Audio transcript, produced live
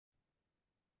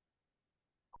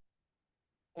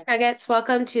Nuggets,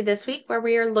 welcome to this week where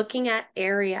we are looking at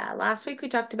area. Last week we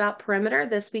talked about perimeter.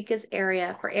 This week is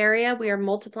area. For area, we are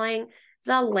multiplying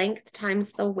the length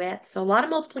times the width. So a lot of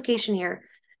multiplication here.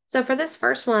 So for this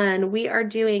first one, we are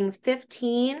doing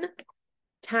 15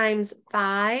 times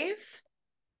 5,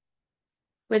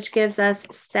 which gives us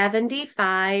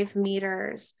 75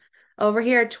 meters. Over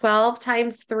here, 12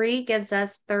 times 3 gives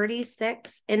us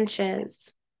 36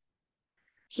 inches.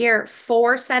 Here,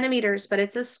 4 centimeters, but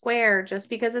it's a square. Just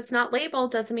because it's not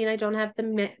labeled doesn't mean I don't have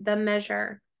the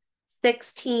measure.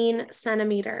 16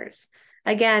 centimeters.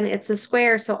 Again, it's a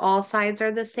square, so all sides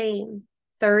are the same.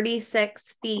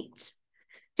 36 feet.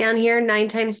 Down here, 9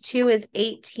 times 2 is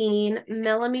 18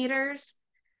 millimeters.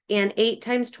 And 8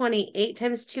 times 20, 8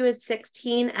 times 2 is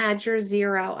 16. Add your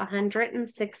 0,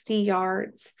 160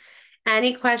 yards.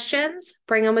 Any questions?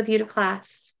 Bring them with you to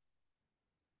class.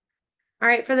 All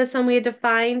right, for this one, we had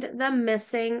defined the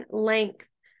missing length.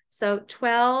 So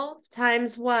 12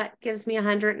 times what gives me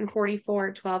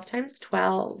 144? 12 times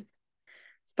 12.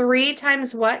 3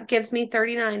 times what gives me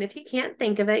 39? If you can't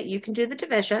think of it, you can do the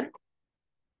division.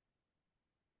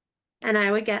 And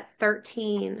I would get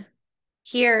 13.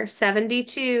 Here,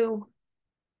 72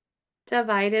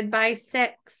 divided by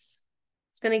 6.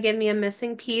 It's going to give me a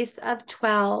missing piece of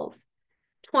 12.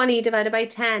 20 divided by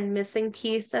 10, missing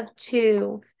piece of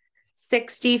 2.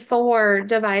 64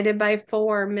 divided by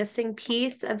 4, missing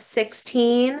piece of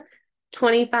 16.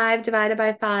 25 divided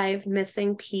by 5,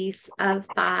 missing piece of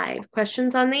 5.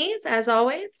 Questions on these? As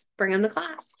always, bring them to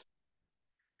class.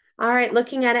 All right,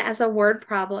 looking at it as a word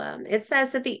problem. It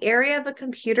says that the area of a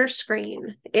computer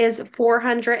screen is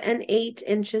 408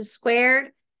 inches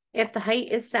squared. If the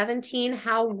height is 17,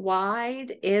 how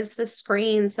wide is the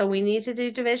screen? So we need to do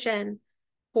division.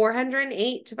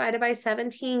 408 divided by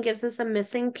 17 gives us a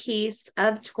missing piece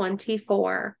of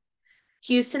 24.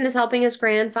 Houston is helping his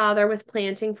grandfather with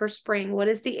planting for spring. What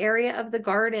is the area of the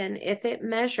garden if it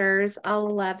measures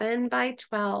 11 by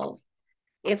 12?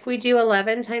 If we do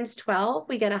 11 times 12,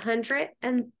 we get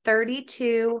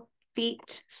 132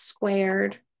 feet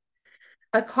squared.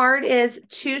 A card is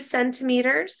 2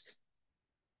 centimeters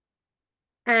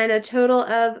and a total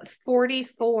of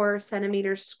 44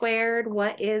 centimeters squared.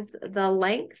 What is the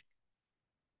length?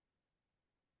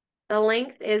 The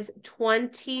length is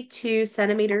 22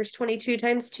 centimeters. 22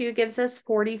 times 2 gives us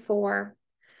 44.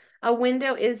 A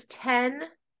window is 10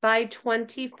 by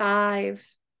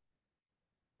 25.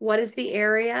 What is the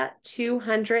area?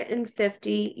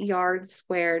 250 yards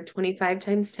squared. 25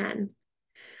 times 10.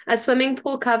 A swimming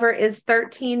pool cover is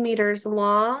 13 meters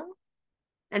long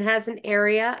and has an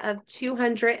area of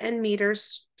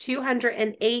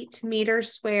 208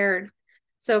 meters squared.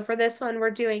 So for this one,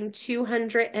 we're doing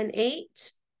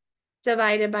 208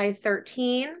 divided by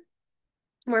 13.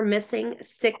 We're missing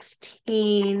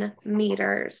 16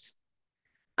 meters.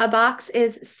 A box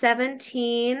is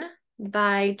 17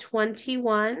 by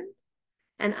 21.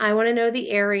 And I want to know the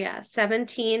area.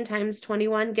 17 times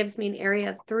 21 gives me an area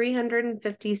of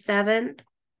 357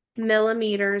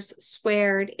 millimeters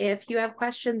squared. If you have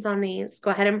questions on these,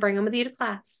 go ahead and bring them with you to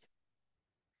class.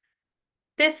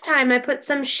 This time I put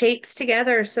some shapes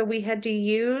together, so we had to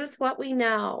use what we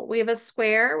know. We have a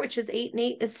square, which is 8 and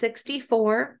 8 is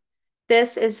 64.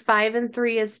 This is 5 and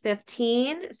 3 is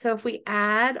 15. So if we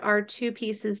add our two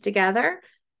pieces together,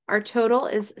 our total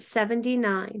is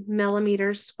 79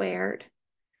 millimeters squared.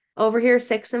 Over here,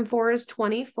 6 and 4 is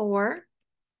 24.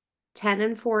 10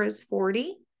 and 4 is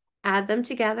 40. Add them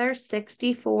together,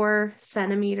 64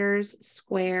 centimeters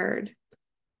squared.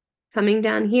 Coming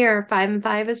down here, 5 and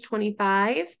 5 is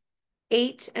 25.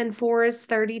 8 and 4 is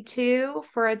 32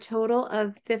 for a total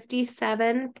of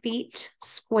 57 feet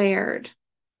squared.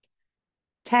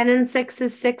 10 and 6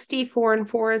 is 60. 4 and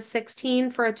 4 is 16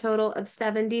 for a total of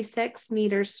 76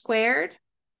 meters squared.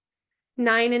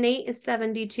 9 and 8 is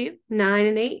 72. 9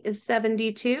 and 8 is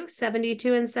 72.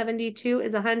 72 and 72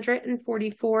 is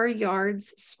 144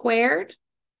 yards squared.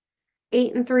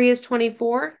 8 and 3 is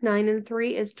 24. 9 and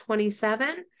 3 is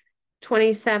 27.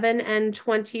 27 and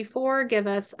 24 give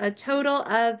us a total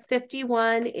of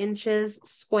 51 inches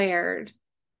squared.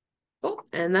 Oh,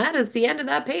 and that is the end of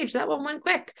that page. That one went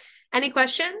quick. Any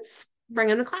questions? Bring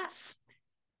them to class.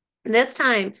 This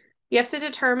time, you have to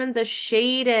determine the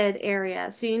shaded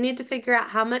area. So you need to figure out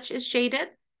how much is shaded,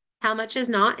 how much is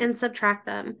not, and subtract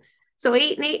them. So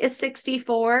 8 and 8 is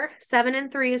 64. 7 and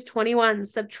 3 is 21.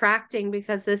 Subtracting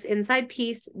because this inside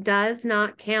piece does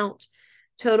not count.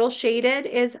 Total shaded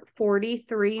is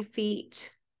 43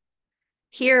 feet.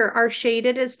 Here, our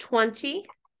shaded is 20,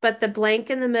 but the blank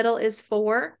in the middle is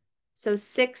 4. So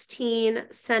 16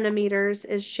 centimeters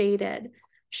is shaded.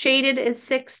 Shaded is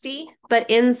 60, but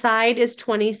inside is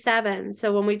 27.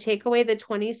 So when we take away the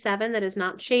 27 that is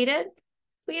not shaded,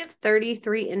 we have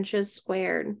 33 inches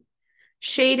squared.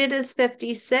 Shaded is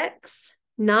 56.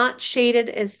 Not shaded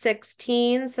is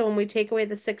 16. So when we take away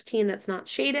the 16 that's not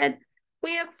shaded,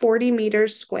 we have 40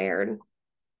 meters squared.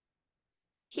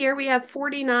 Here we have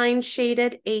 49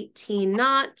 shaded, 18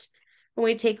 not. When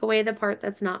we take away the part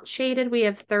that's not shaded, we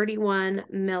have 31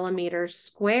 millimeters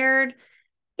squared.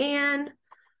 And,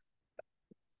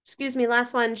 excuse me,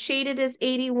 last one, shaded is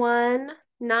 81,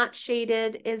 not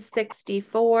shaded is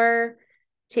 64.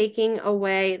 Taking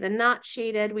away the not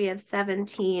shaded, we have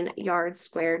 17 yards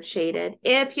squared shaded.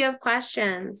 If you have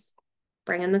questions,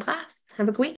 bring them to class. Have a good week.